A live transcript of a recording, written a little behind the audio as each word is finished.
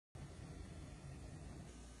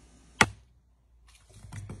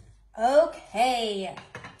Okay,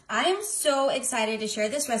 I am so excited to share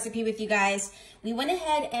this recipe with you guys. We went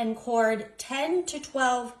ahead and cored 10 to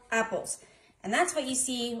 12 apples, and that's what you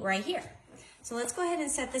see right here. So let's go ahead and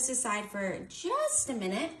set this aside for just a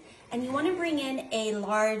minute. And you want to bring in a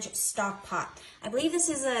large stock pot. I believe this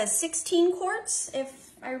is a 16 quarts,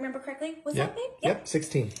 if I remember correctly. Was that big? Yep,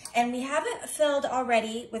 16. And we have it filled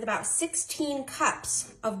already with about 16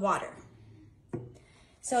 cups of water.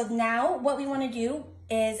 So now what we want to do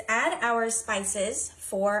is add our spices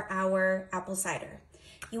for our apple cider.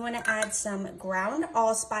 You want to add some ground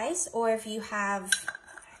allspice, or if you have,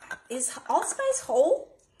 is allspice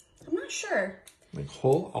whole? I'm not sure. Like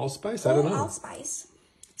whole allspice? I don't know. Allspice.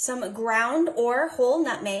 Some ground or whole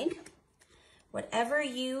nutmeg, whatever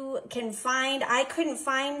you can find. I couldn't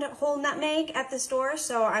find whole nutmeg at the store,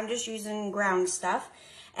 so I'm just using ground stuff.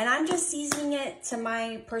 And I'm just seasoning it to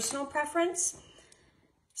my personal preference.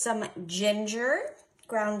 Some ginger,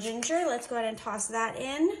 ground ginger. Let's go ahead and toss that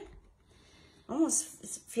in. Almost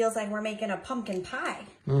feels like we're making a pumpkin pie.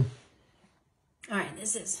 All right,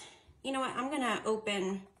 this is, you know what? I'm gonna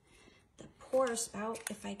open the pour spout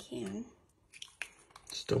if I can.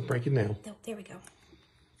 Just don't break it now. Oh, there we go.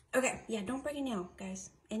 Okay, yeah, don't break it now, guys,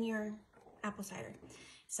 in your apple cider.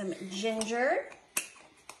 Some ginger.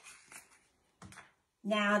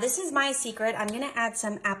 Now, this is my secret. I'm gonna add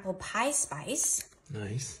some apple pie spice.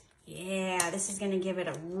 Nice. Yeah, this is gonna give it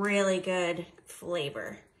a really good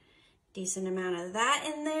flavor. Decent amount of that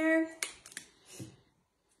in there.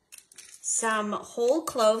 Some whole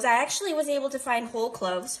cloves. I actually was able to find whole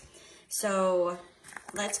cloves, so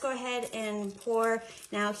let's go ahead and pour.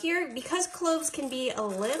 Now here, because cloves can be a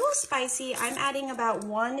little spicy, I'm adding about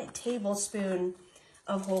 1 tablespoon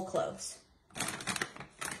of whole cloves.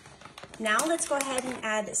 Now let's go ahead and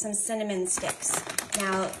add some cinnamon sticks.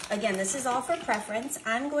 Now, again, this is all for preference.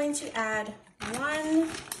 I'm going to add 1,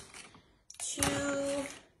 2,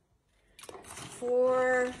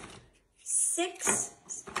 4, 6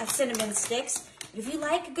 cinnamon sticks. If you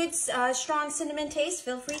like a good strong cinnamon taste,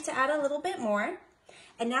 feel free to add a little bit more.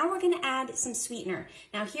 And now we're gonna add some sweetener.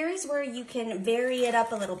 Now here is where you can vary it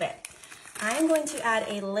up a little bit. I'm going to add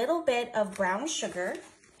a little bit of brown sugar.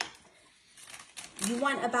 You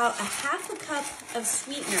want about a ½ cup of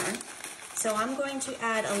sweetener. So I'm going to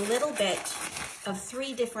add a little bit of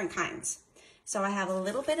 3 different kinds. So I have a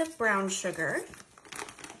little bit of brown sugar.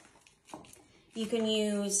 You can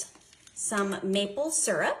use some maple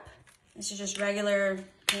syrup. This is just regular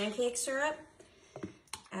pancake syrup.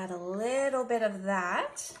 Add a little bit of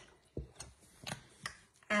that.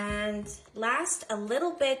 And last, a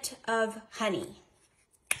little bit of honey.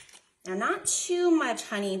 Now, not too much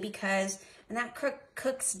honey, because when that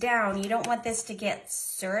cooks down, you don't want this to get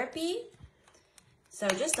syrupy. So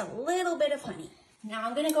just a little bit of honey. Now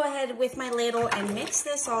I'm gonna go ahead with my ladle and mix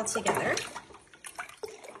this all together.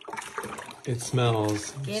 It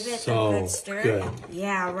smells Give it so a good stir. good.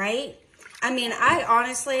 Yeah, right? I mean, I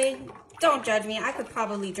honestly, don't judge me. I could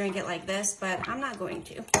probably drink it like this, but I'm not going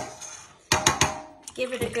to.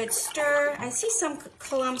 Give it a good stir. I see some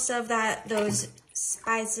clumps of those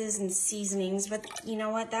spices and seasonings, but you know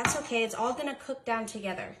what? That's okay. It's all gonna cook down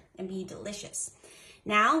together and be delicious.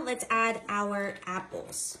 Now let's add our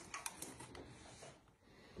apples.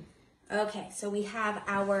 Okay, so we have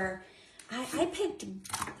our, I picked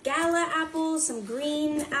gala apples, some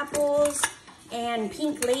green apples, and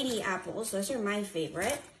pink lady apples. Those are my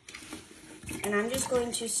favorite. And I'm just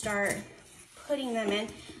going to start putting them in.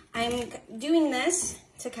 I'm doing this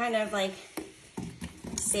to kind of like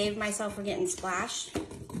save myself from getting splashed.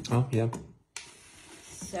 Oh, yeah.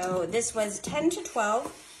 So this was 10 to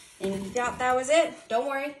 12, and you thought that was it? Don't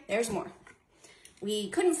worry, there's more. We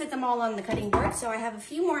couldn't fit them all on the cutting board, so I have a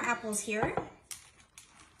few more apples here.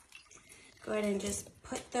 Go ahead and just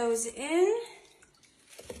put those in,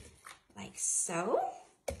 like so.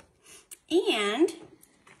 And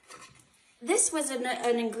this was an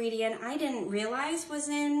ingredient I didn't realize was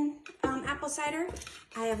in apple cider.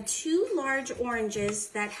 I have 2 large oranges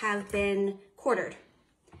that have been quartered.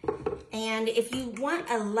 And if you want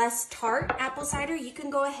a less tart apple cider, you can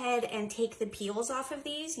go ahead and take the peels off of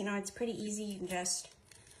these. You know, it's pretty easy. You can just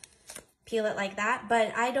peel it like that.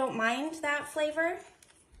 But I don't mind that flavor.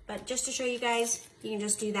 But just to show you guys, you can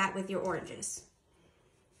just do that with your oranges.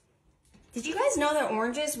 Did you guys know that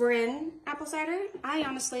oranges were in apple cider? I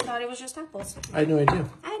honestly thought it was just apples. I had no idea.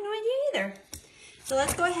 I had no idea either. So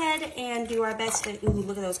let's go ahead and do our best to, ooh,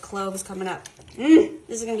 look at those cloves coming up. This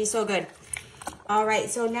is gonna be so good. All right,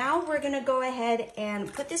 so now we're gonna go ahead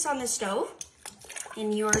and put this on the stove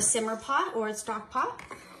in your simmer pot or stock pot.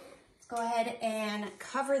 Let's go ahead and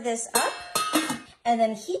cover this up and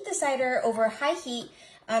then heat the cider over high heat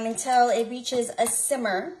until it reaches a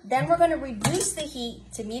simmer. Then we're gonna reduce the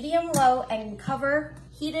heat to medium-low and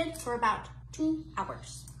heat it for about 2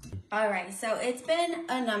 hours. All right, so it's been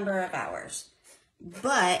a number of hours,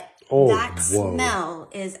 but that smell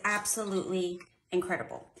is absolutely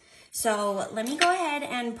incredible. So let me go ahead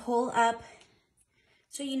and pull up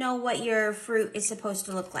so you know what your fruit is supposed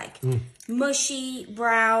to look like. Mushy,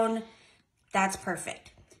 brown, that's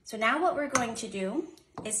perfect. So now what we're going to do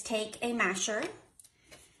is take a masher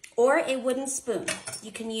or a wooden spoon.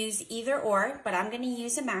 You can use either or, but I'm gonna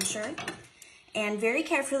use a masher. And very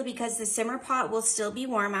carefully, because the simmer pot will still be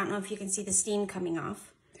warm. I don't know if you can see the steam coming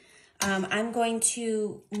off. I'm going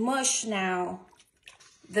to mush now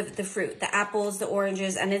the fruit, the apples, the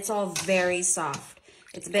oranges, and it's all very soft.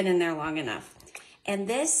 It's been in there long enough. And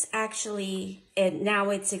this actually,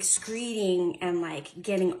 now it's excreting and like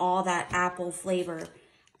getting all that apple flavor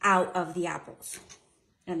out of the apples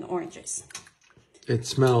and the oranges. It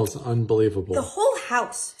smells unbelievable. The whole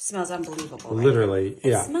house smells unbelievable. Right? Literally,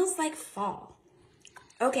 yeah. It smells like fall.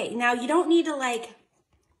 Okay, now you don't need to like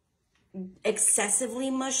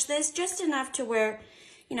excessively mush this, just enough to where,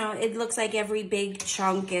 you know, it looks like every big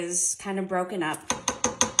chunk is kind of broken up.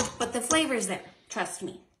 But the flavor's there, trust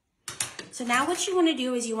me. So now what you want to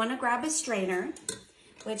do is you want to grab a strainer,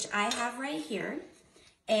 which I have right here,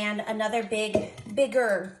 and another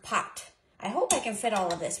bigger pot. I hope I can fit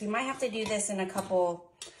all of this. We might have to do this in a couple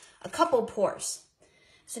pours.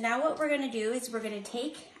 So now what we're going to do is we're going to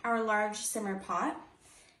take our large simmer pot,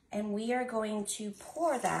 and we are going to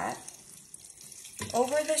pour that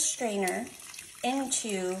over the strainer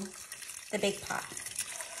into the big pot.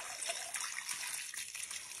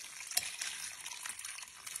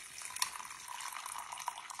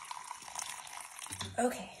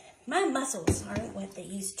 Okay, my muscles aren't what they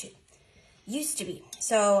used to be.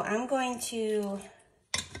 So I'm going to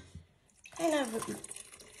kind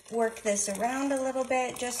of work this around a little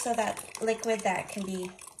bit just so that liquid that can be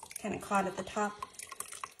kind of caught at the top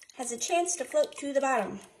has a chance to float to the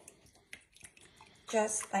bottom,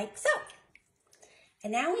 just like so.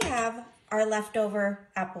 And now we have our leftover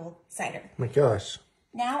apple cider. My gosh.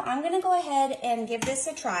 Now I'm gonna go ahead and give this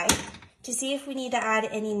a try to see if we need to add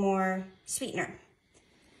any more sweetener.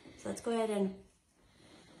 So let's go ahead and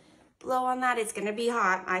blow on that. It's gonna be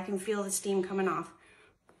hot. I can feel the steam coming off.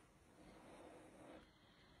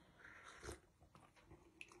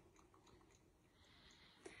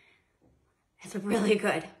 It's really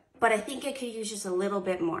good, but I think I could use just a little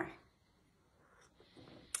bit more.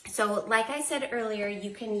 So like I said earlier,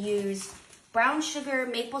 you can use brown sugar,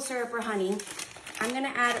 maple syrup, or honey. I'm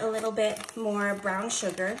gonna add a little bit more brown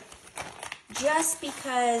sugar just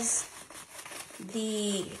because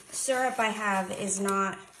the syrup I have is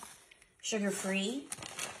not sugar-free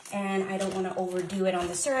and I don't wanna overdo it on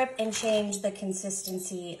the syrup and change the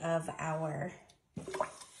consistency of our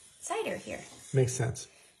cider here. Makes sense.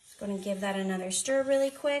 Gonna give that another stir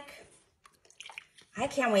really quick. I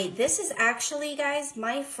can't wait. This is actually, guys,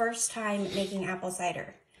 my first time making apple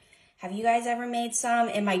cider. Have you guys ever made some?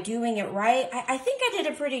 Am I doing it right? I think I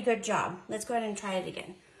did a pretty good job. Let's go ahead and try it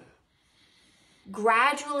again.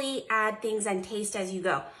 Gradually add things and taste as you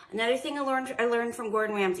go. Another thing I learned from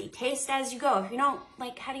Gordon Ramsay, taste as you go. If you don't,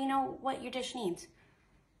 like, how do you know what your dish needs?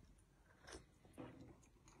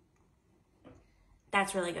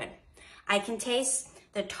 That's really good. I can taste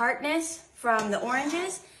the tartness from the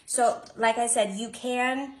oranges. So like I said, you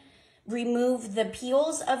can remove the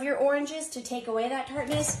peels of your oranges to take away that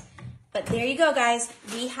tartness. But there you go, guys.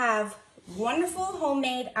 We have wonderful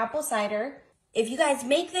homemade apple cider. If you guys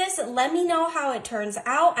make this, let me know how it turns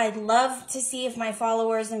out. I'd love to see if my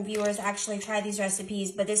followers and viewers actually try these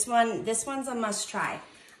recipes, but this one's a must try,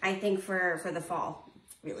 I think, for the fall.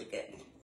 Really good.